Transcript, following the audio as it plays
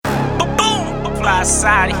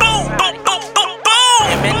flysociety.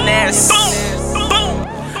 MNS.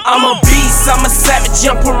 I'm a beast, I'm a savage,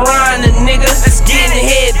 jump around a nigga. Getting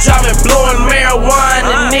head, driving, blowing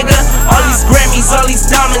marijuana, nigga. All these Grammys, all these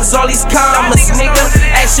diamonds, all these commas, nigga.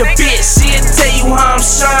 Ask your bitch, she'll tell you how I'm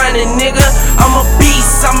shining, nigga. I'm a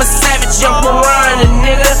beast, I'm a savage, jump around a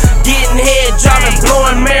nigga. Getting head, driving,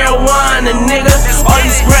 blowing marijuana, nigga. All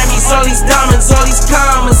these Grammys, all these diamonds, all these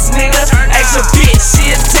commas, nigga. Ask your bitch,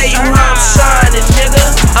 she'll tell you how I'm shining, nigga.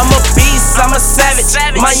 I'm a beast, I'm a savage.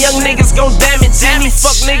 My young niggas gon' damage. Any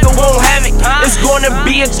fuck nigga won't have it. It's gonna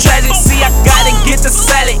be a tragic. See, I gotta get the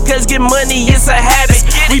salad, cause get money is a habit.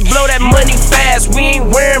 We blow that money fast, we ain't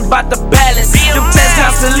worrying about the balance. Them tests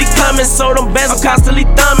constantly coming, so them bands I'm constantly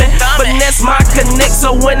thumbing. But that's my connect,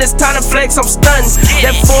 so when it's time to flex, I'm stunned.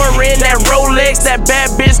 That foreign, that Rolex, that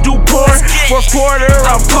bad bitch do porn. For a quarter,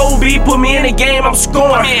 I'm Kobe, put me in the game, I'm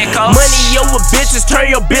scoring. Money over bitches, turn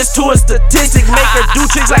your bitch to a statistic. Make her do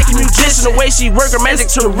tricks like a musician, the way she work her magic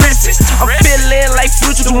terrific. I'm feeling like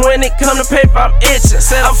Future when it come to paper, I'm itching.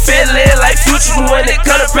 Said I'm feeling like Future when it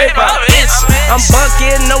come to paper, I'm itching. I'm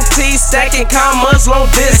bunking, no T, stacking commas, long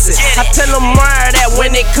distance. I tell them wire that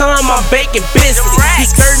when it come, I'm baking biscuits. He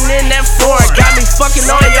skirting in that foreign, got me fucking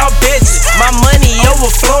on y'all bitches. My money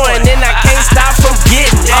overflowing, and I can't stop from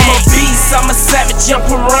getting it. I'm a beast, I'm a savage, jump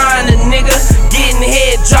around a nigga. Getting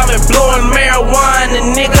head, driving, blowing marijuana,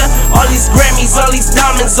 nigga. All these Grammys, all these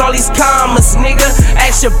diamonds, all these commas, nigga.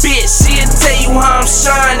 Ask your bitch, she'll tell you how I'm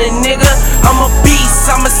shining, nigga. I'm a beast,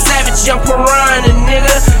 I'm a savage, jump around a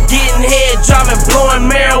nigga. Getting head, driving, blowing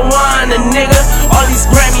marijuana, nigga. All these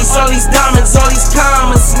Grammys, all these diamonds, all these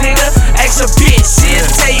commas, nigga. Ask your bitch, she'll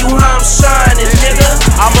tell you how I'm shining, nigga.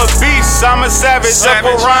 I'm a beast, I'm a savage, jump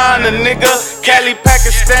around a nigga. Cali,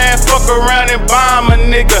 Pakistan, fuck around and bomb a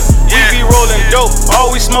nigga. We be rolling dope,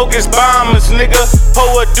 all we smoke is bombers, nigga.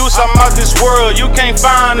 Pour a deuce, I'm out this world, you can't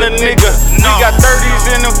find a nigga. We got 30s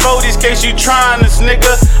and them 40s, case you trying this,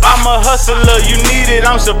 nigga. I'm a hustler, you need it,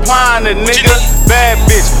 I'm supplying a nigga. Bad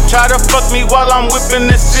bitch, try to fuck me while I'm whipping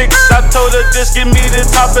the six. I told her just give me the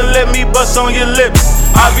top and let me bust on your lips.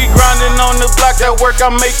 I be grinding on the block, that work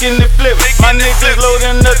I'm making it flip. My niggas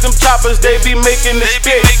loading up them choppers, they be making the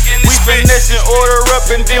spit. We finessing, order up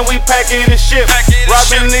and then we pack it and ship.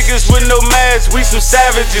 Robbing niggas with no mask, we some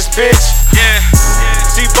savages, bitch.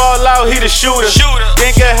 See ball out, he the shooter.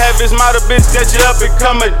 Think I have his mother bitch that you up and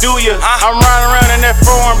come and do ya. I'm riding around in that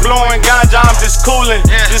foreign blowing ganja, I'm just coolin'.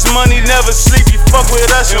 This money never sleep, you fuck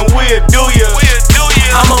with us and we'll do ya.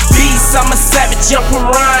 I'm a beast, I'm a savage, jump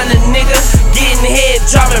around a nigga. Getting head,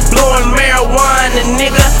 driving, blowing marijuana,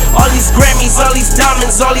 nigga. All these Grammys, all these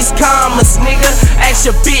diamonds, all these commas, nigga. Ask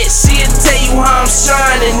your bitch, she'll tell you how I'm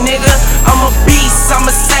shining, nigga. I'm a beast, I'm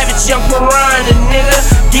a savage, jump around a nigga.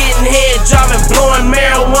 Getting head, driving, blowing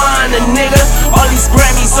marijuana, nigga. All these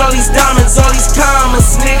Grammys, all these diamonds, all these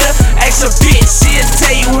commas, nigga. Ask your bitch, she'll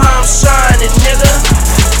tell you how I'm shining, nigga.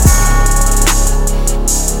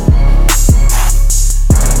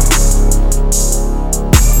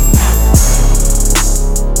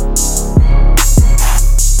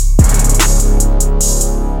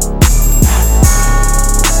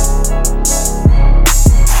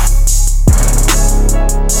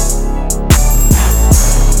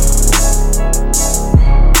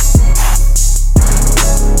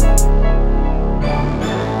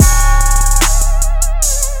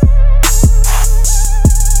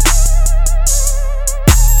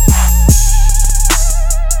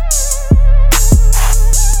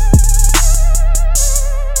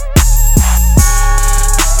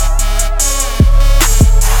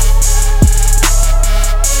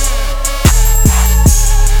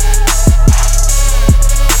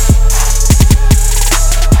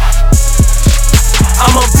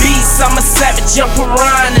 I'm a savage, jump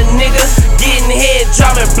around a nigga. Getting head,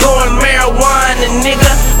 driving, blowing marijuana, nigga.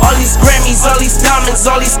 All these Grammys, all these diamonds,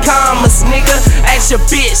 all these commas, nigga. Ask your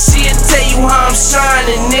bitch, she'll tell you how I'm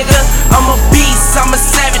shining, nigga. I'm a beast, I'm a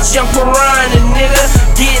savage, jump around a nigga.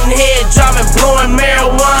 Getting head, driving, blowing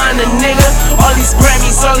marijuana, nigga. All these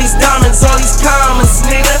Grammys, all these diamonds, all these commas.